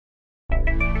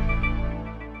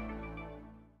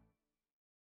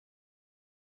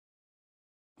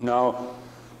Now,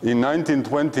 in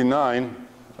 1929,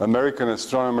 American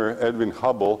astronomer Edwin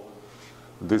Hubble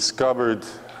discovered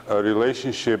a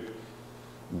relationship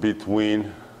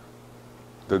between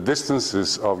the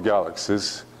distances of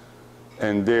galaxies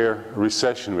and their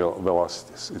recession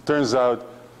velocities. It turns out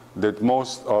that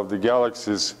most of the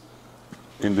galaxies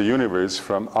in the universe,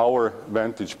 from our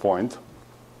vantage point,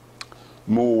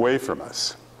 move away from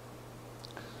us.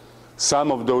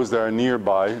 Some of those that are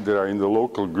nearby, that are in the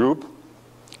local group,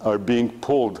 are being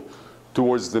pulled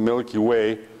towards the Milky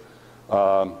Way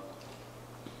by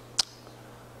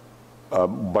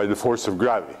the force of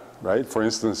gravity, right? For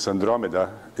instance,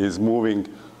 Andromeda is moving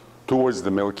towards the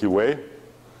Milky Way.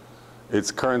 It's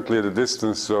currently at a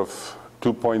distance of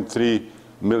 2.3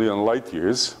 million light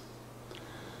years,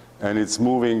 and it's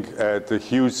moving at a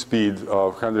huge speed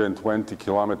of 120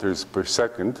 kilometers per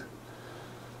second,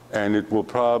 and it will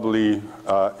probably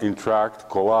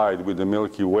collide with the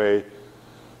Milky Way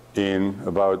in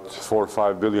about 4 or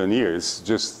 5 billion years,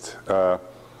 just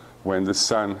when the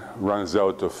sun runs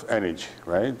out of energy,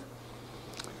 right?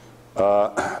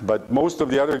 But most of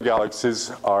the other galaxies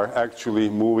are actually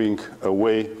moving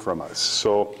away from us.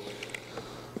 So,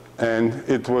 and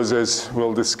it was, as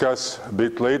we'll discuss a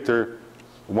bit later,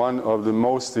 one of the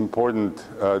most important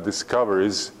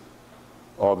discoveries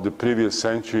of the previous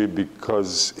century,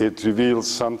 because it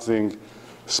reveals something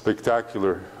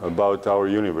spectacular about our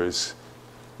universe.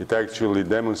 It actually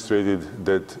demonstrated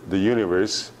that the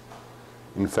universe,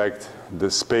 in fact,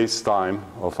 the space-time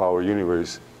of our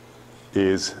universe,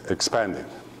 is expanding.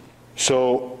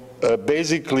 So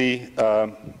basically,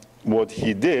 what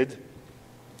he did,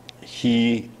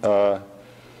 he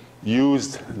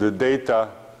used the data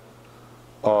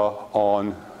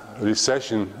on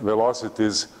recession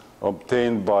velocities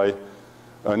obtained by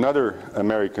another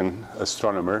American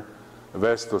astronomer,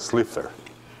 Vesto Slipher,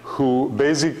 who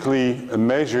basically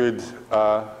measured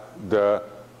the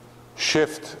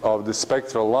shift of the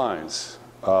spectral lines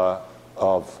of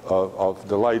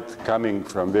the light coming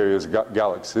from various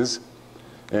galaxies,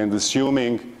 and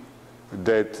assuming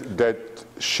that that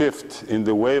shift in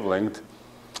the wavelength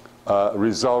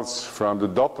results from the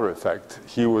Doppler effect,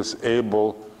 he was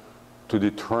able to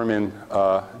determine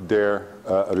their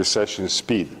recession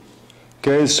speed.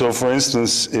 Okay, so for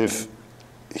instance, if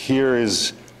here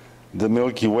is the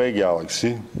Milky Way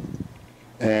galaxy,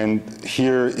 and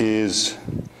here is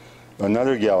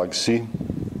another galaxy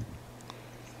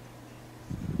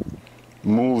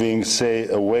moving, say,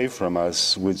 away from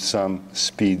us with some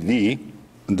speed v,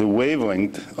 the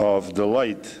wavelength of the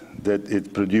light that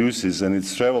it produces and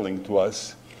it's traveling to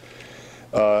us,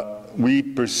 we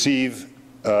perceive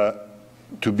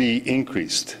to be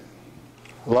increased.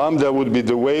 Lambda would be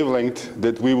the wavelength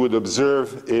that we would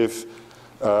observe if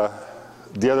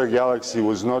the other galaxy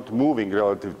was not moving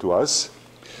relative to us,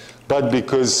 but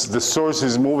because the source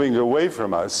is moving away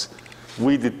from us,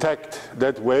 we detect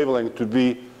that wavelength to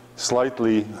be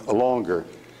slightly longer,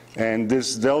 and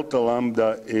this delta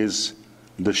lambda is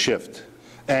the shift.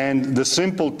 And the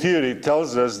simple theory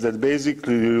tells us that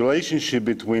basically the relationship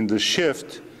between the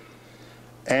shift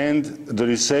and the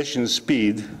recession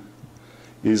speed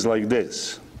is like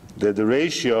this, that the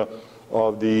ratio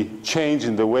of the change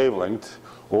in the wavelength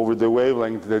over the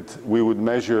wavelength that we would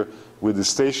measure with the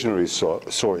stationary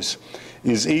source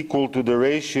is equal to the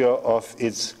ratio of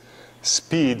its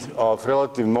speed of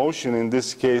relative motion, in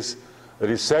this case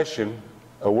recession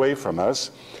away from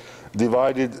us,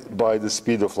 divided by the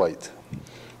speed of light.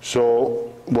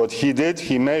 So what he did,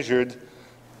 he measured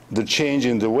the change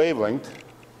in the wavelength,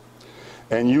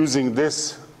 and using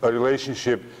this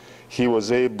relationship he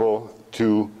was able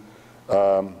to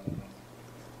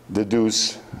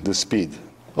deduce the speed.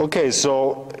 Okay,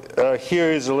 so here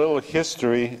is a little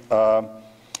history of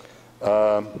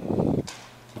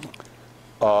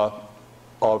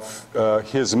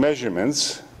his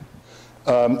measurements.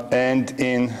 And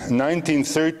in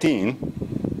 1913,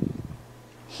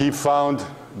 he found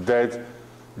that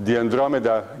the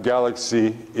Andromeda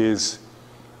galaxy is,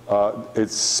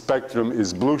 its spectrum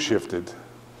is blue shifted,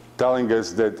 telling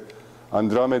us that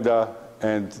Andromeda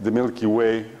and the Milky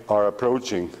Way are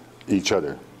approaching each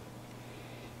other.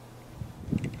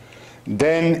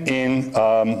 Then in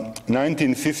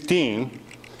 1915,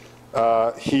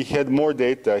 he had more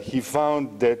data. He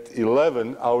found that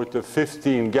 11 out of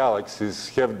 15 galaxies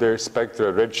have their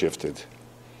spectra redshifted.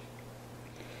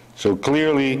 So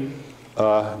clearly,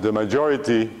 the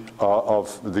majority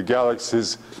of the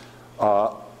galaxies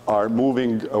are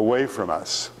moving away from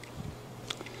us.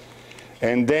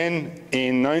 And then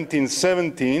in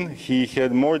 1917, he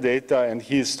had more data, and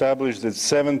he established that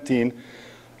 17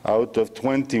 out of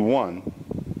 21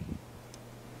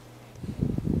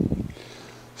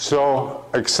 So,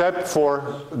 except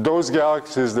for those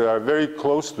galaxies that are very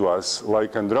close to us,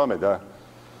 like Andromeda,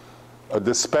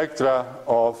 the spectra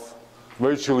of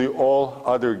virtually all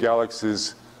other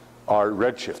galaxies are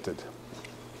redshifted.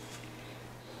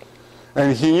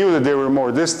 And he knew that they were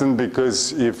more distant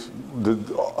because if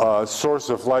the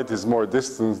source of light is more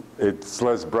distant, it's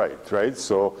less bright, right?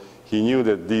 So he knew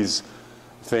that these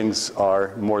things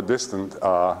are more distant,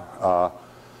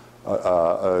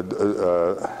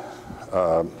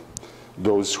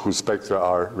 those whose spectra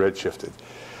are redshifted.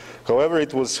 However,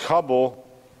 it was Hubble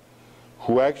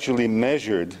who actually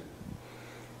measured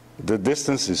the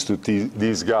distances to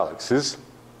these galaxies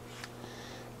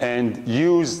and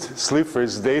used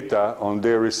Slipher's data on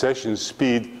their recession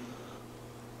speed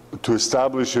to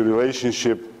establish a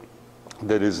relationship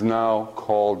that is now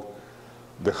called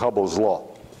the Hubble's law.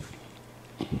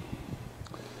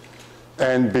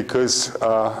 And because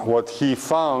what he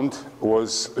found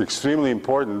was extremely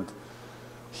important,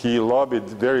 he lobbied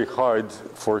very hard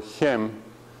for him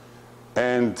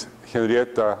and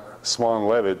Henrietta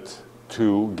Swan-Leavitt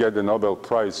to get the Nobel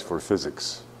Prize for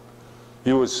physics.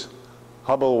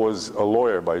 Hubble was a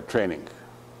lawyer by training,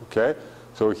 okay?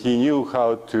 So he knew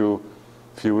how to,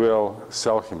 if you will,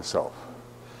 sell himself.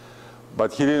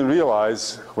 But he didn't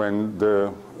realize when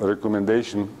the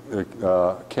recommendation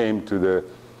came to the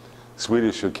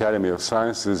Swedish Academy of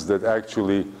Sciences that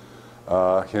actually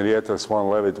Henrietta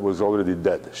Swan-Leavitt was already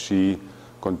dead. She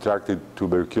contracted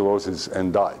tuberculosis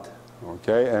and died,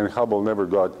 okay? And Hubble never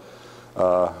got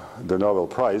the Nobel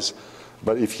Prize.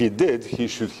 But if he did, he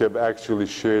should have actually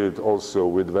shared it also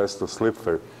with Vestal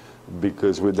Slipher,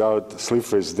 because without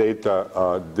Slipher's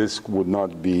data, this would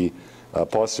not be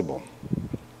possible.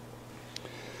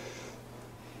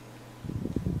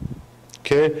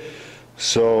 Okay,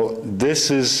 so this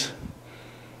is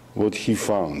what he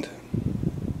found.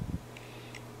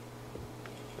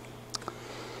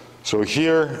 So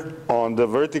here on the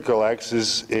vertical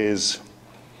axis is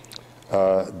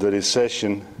the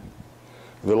recession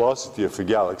velocity of a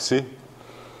galaxy.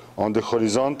 On the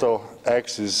horizontal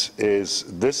axis is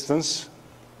distance.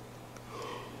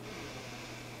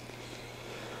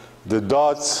 The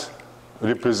dots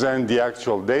represent the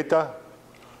actual data.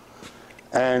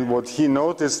 And what he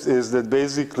noticed is that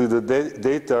basically the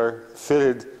data are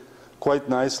fitted quite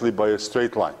nicely by a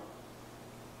straight line.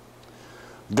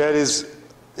 That is,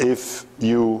 if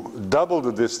you double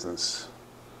the distance,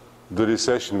 the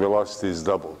recession velocity is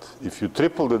doubled. If you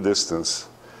triple the distance,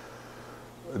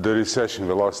 the recession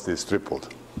velocity is tripled.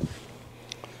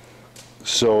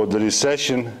 So the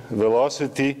recession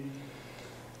velocity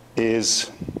is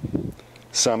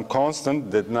some constant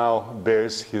that now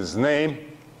bears his name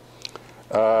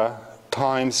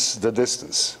times the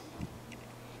distance.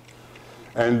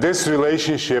 And this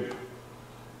relationship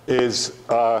is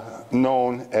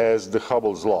known as the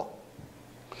Hubble's law,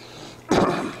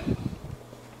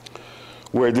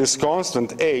 where this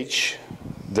constant h,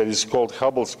 that is called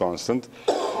Hubble's constant,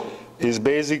 is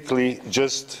basically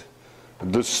just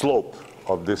the slope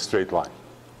of this straight line.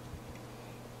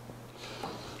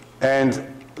 And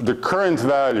the current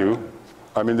value,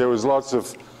 I mean, there was lots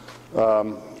of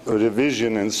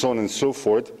revision and so on and so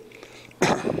forth,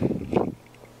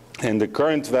 and the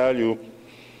current value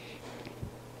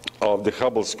of the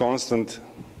Hubble's constant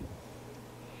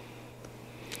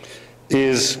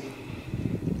is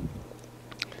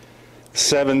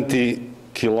 70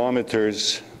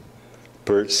 kilometers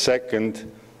per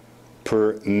second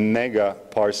per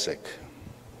megaparsec.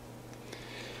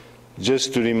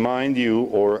 Just to remind you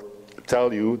or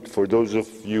tell you, for those of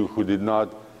you who did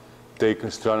not take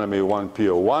astronomy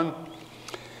 1P01,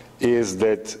 is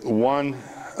that 1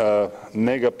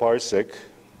 megaparsec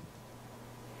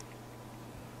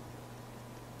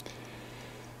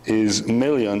is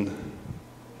million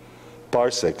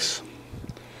parsecs,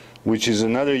 which is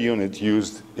another unit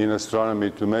used in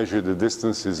astronomy to measure the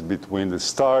distances between the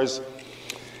stars.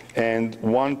 And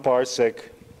 1 parsec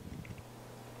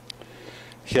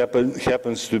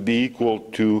happens to be equal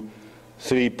to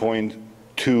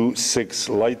 3.26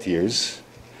 light years.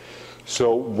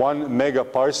 So 1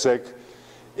 megaparsec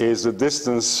is a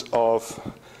distance of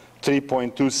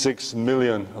 3.26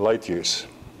 million light years.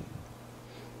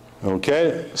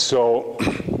 Okay, so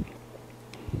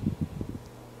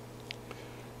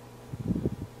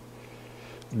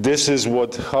this is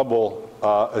what Hubble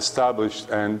established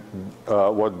and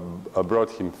what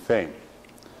brought him fame.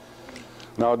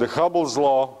 Now, the Hubble's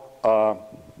law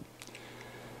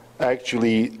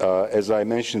actually, as I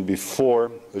mentioned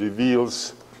before,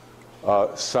 reveals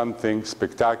something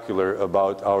spectacular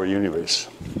about our universe.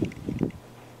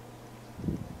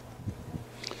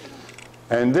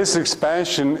 And this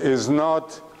expansion is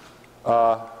not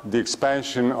the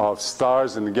expansion of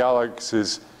stars and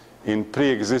galaxies in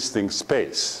pre-existing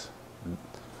space,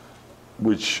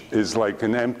 which is like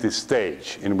an empty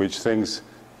stage in which things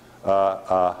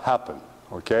happen,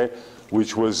 okay?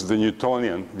 Which was the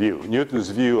Newtonian view. Newton's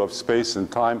view of space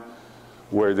and time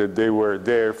were that they were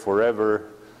there forever,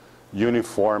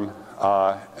 uniform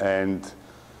and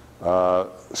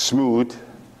smooth.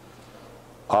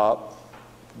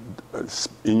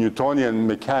 In Newtonian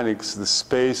mechanics, the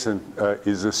space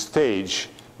is a stage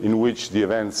in which the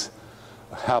events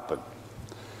happen.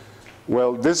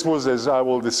 Well, this was, as I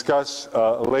will discuss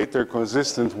later,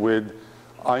 consistent with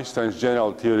Einstein's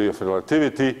general theory of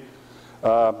relativity.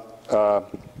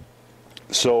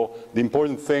 So the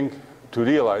important thing to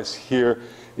realize here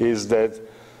is that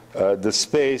the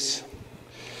space,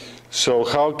 so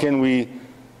how can we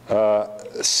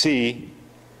see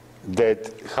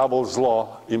that Hubble's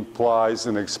law implies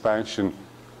an expansion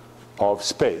of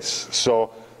space?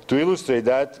 So to illustrate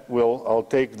that, I'll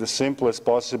take the simplest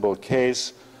possible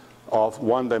case of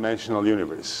one-dimensional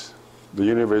universe, the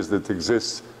universe that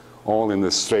exists only in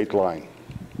a straight line.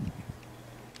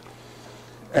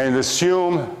 And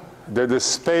assume that the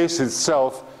space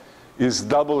itself is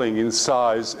doubling in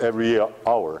size every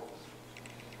hour.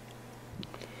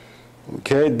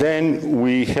 Okay, then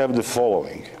we have the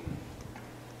following.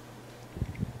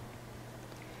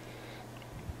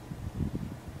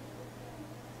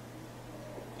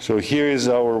 So here is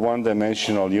our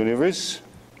one-dimensional universe.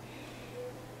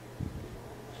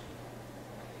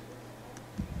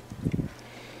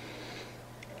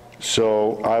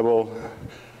 So I will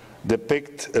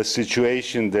depict a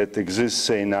situation that exists,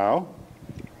 say, now.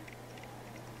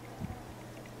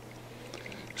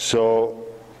 So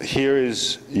here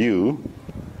is you.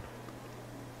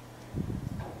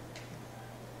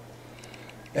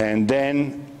 And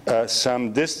then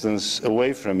some distance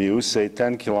away from you, say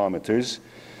 10 kilometers,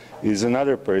 is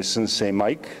another person, say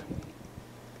Mike.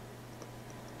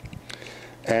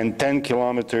 And 10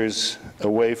 kilometers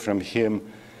away from him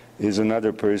is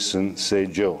another person, say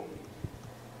Joe.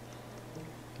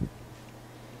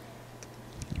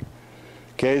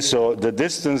 Okay, so the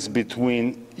distance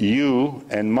between you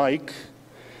and Mike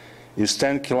is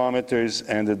 10 kilometers,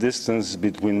 and the distance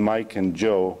between Mike and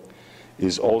Joe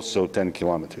is also 10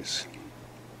 kilometers.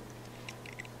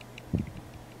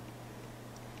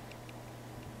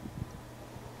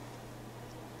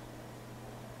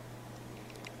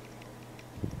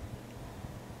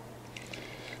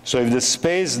 So if the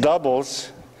space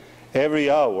doubles every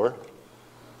hour,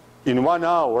 in 1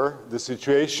 hour, the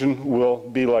situation will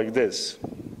be like this.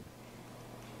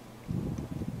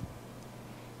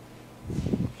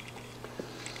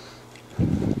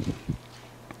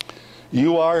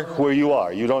 You are where you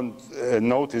are. You don't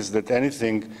notice that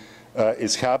anything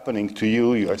is happening to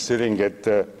you. You are sitting at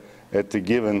the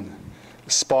given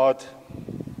spot.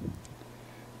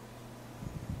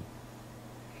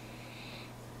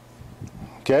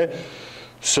 Okay?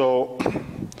 So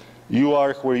you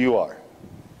are where you are.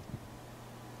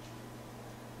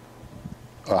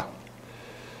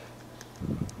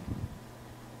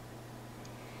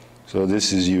 So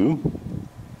this is you.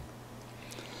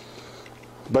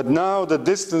 But now the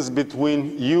distance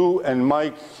between you and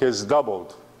Mike has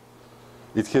doubled.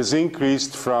 It has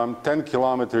increased from 10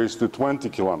 kilometers to 20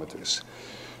 kilometers.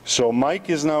 So Mike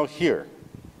is now here.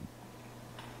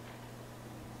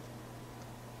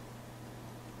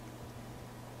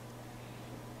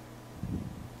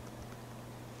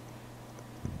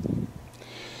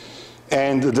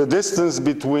 And the distance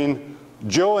between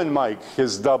Joe and Mike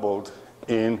has doubled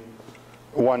in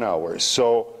 1 hour.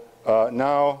 So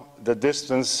now the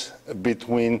distance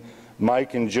between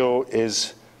Mike and Joe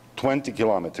is 20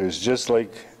 kilometers, just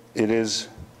like it is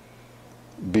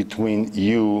between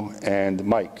you and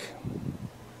Mike.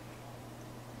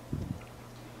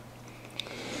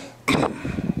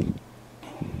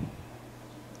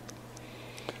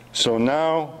 So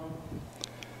now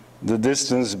the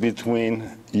distance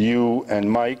between you and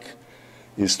Mike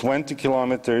is 20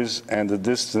 kilometers, and the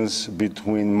distance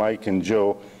between Mike and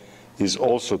Joe is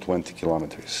also 20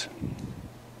 kilometers.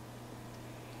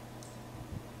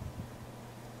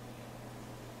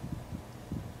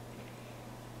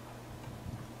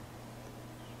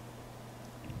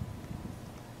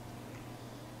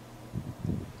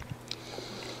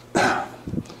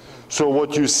 So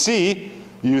what you see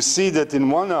that in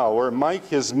 1 hour, Mike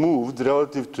has moved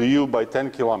relative to you by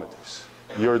 10 kilometers.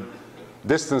 Your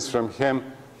distance from him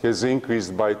has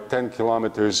increased by 10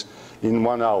 kilometers in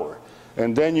 1 hour.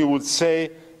 And then you would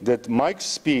say that Mike's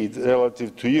speed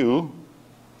relative to you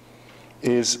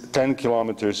is 10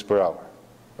 kilometers per hour,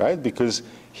 right? Because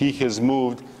he has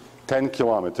moved 10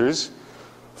 kilometers,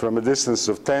 from a distance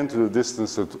of 10 to the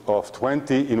distance of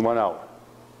 20 in 1 hour.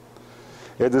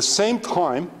 At the same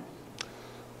time,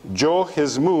 Joe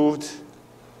has moved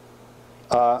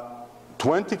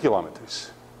 20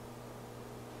 kilometers,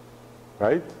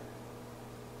 right?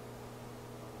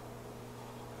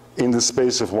 In the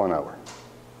space of 1 hour.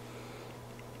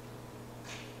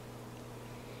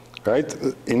 Right?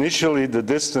 Initially, the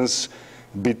distance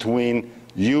between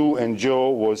you and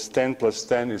Joe was 10 plus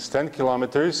 10 is 10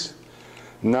 kilometers.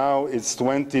 Now it's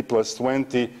 20 plus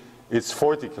 20, it's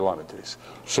 40 kilometers.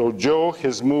 So Joe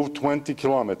has moved 20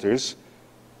 kilometers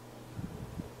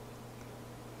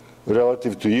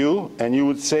relative to you, and you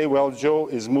would say, well, Joe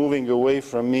is moving away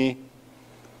from me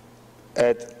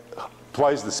at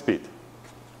twice the speed.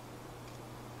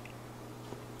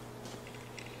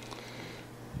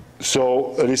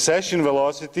 So recession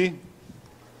velocity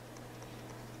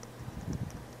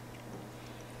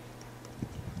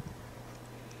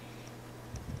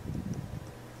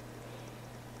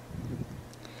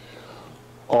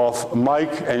of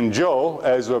Mike and Joe,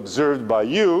 as observed by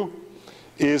you,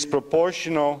 is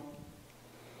proportional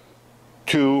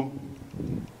to,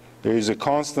 there is a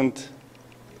constant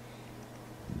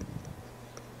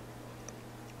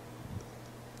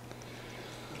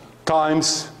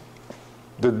times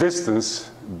the distance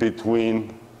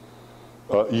between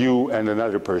you and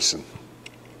another person.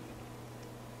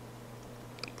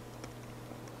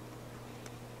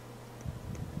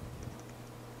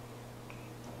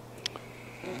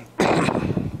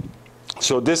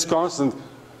 So this constant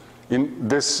in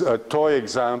this toy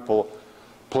example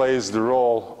plays the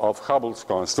role of Hubble's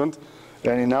constant,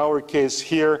 and in our case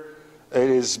here it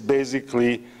is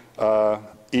basically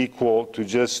equal to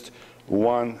just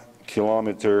 1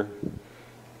 kilometer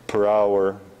per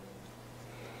hour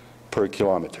per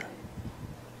kilometer.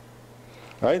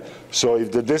 Right? So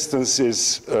if the distance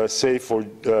is, say for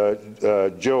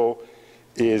Joe,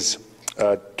 is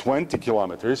 20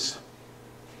 kilometers,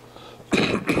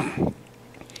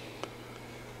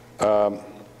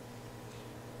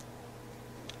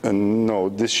 and no,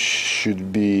 this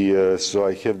should be, so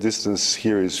I have distance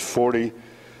here is 40,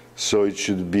 so it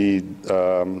should be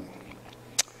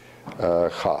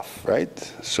half,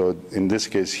 right? So in this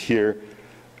case here,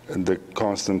 the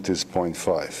constant is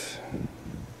 0.5.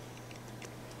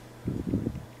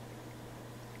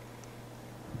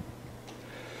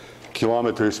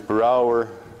 Kilometers per hour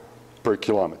per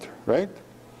kilometer, right?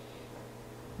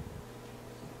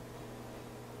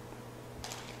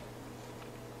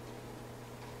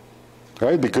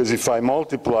 Right, because if I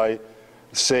multiply,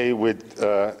 say, with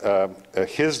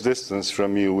his distance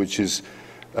from you, which is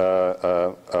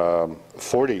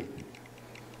 40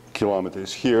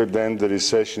 kilometers here, then the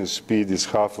recession speed is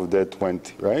half of that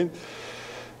 20, right?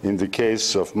 In the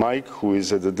case of Mike, who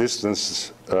is at the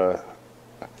distance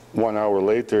 1 hour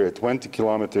later at 20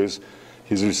 kilometers,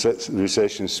 his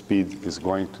recession speed is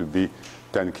going to be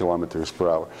 10 kilometers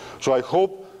per hour. So I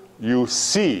hope you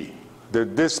see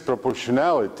that this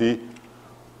proportionality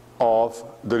of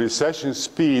the recession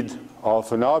speed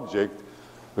of an object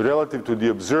relative to the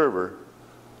observer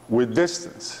with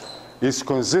distance is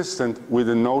consistent with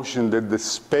the notion that the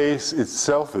space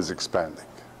itself is expanding.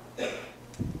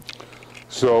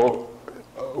 So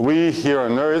we here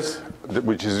on Earth,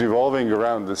 which is revolving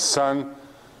around the sun,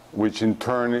 which in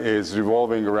turn is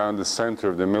revolving around the center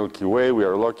of the Milky Way, we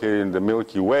are located in the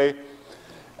Milky Way,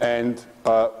 and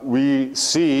we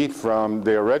see from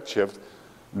their redshift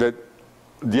that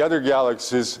the other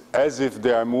galaxies as if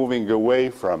they are moving away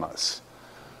from us.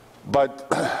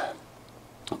 But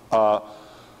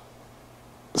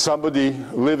somebody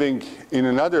living in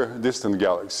another distant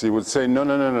galaxy would say, no,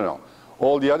 no, no, no, no.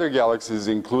 All the other galaxies,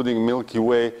 including Milky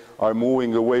Way, are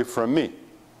moving away from me.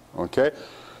 Okay?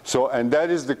 So, and that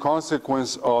is the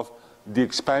consequence of the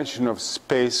expansion of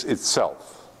space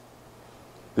itself.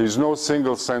 There is no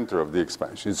single center of the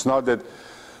expansion. It's not that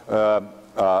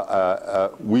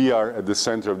we are at the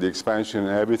center of the expansion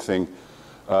and everything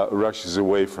rushes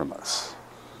away from us,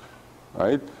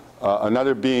 right?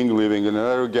 Another being living in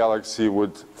another galaxy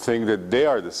would think that they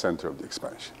are the center of the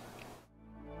expansion.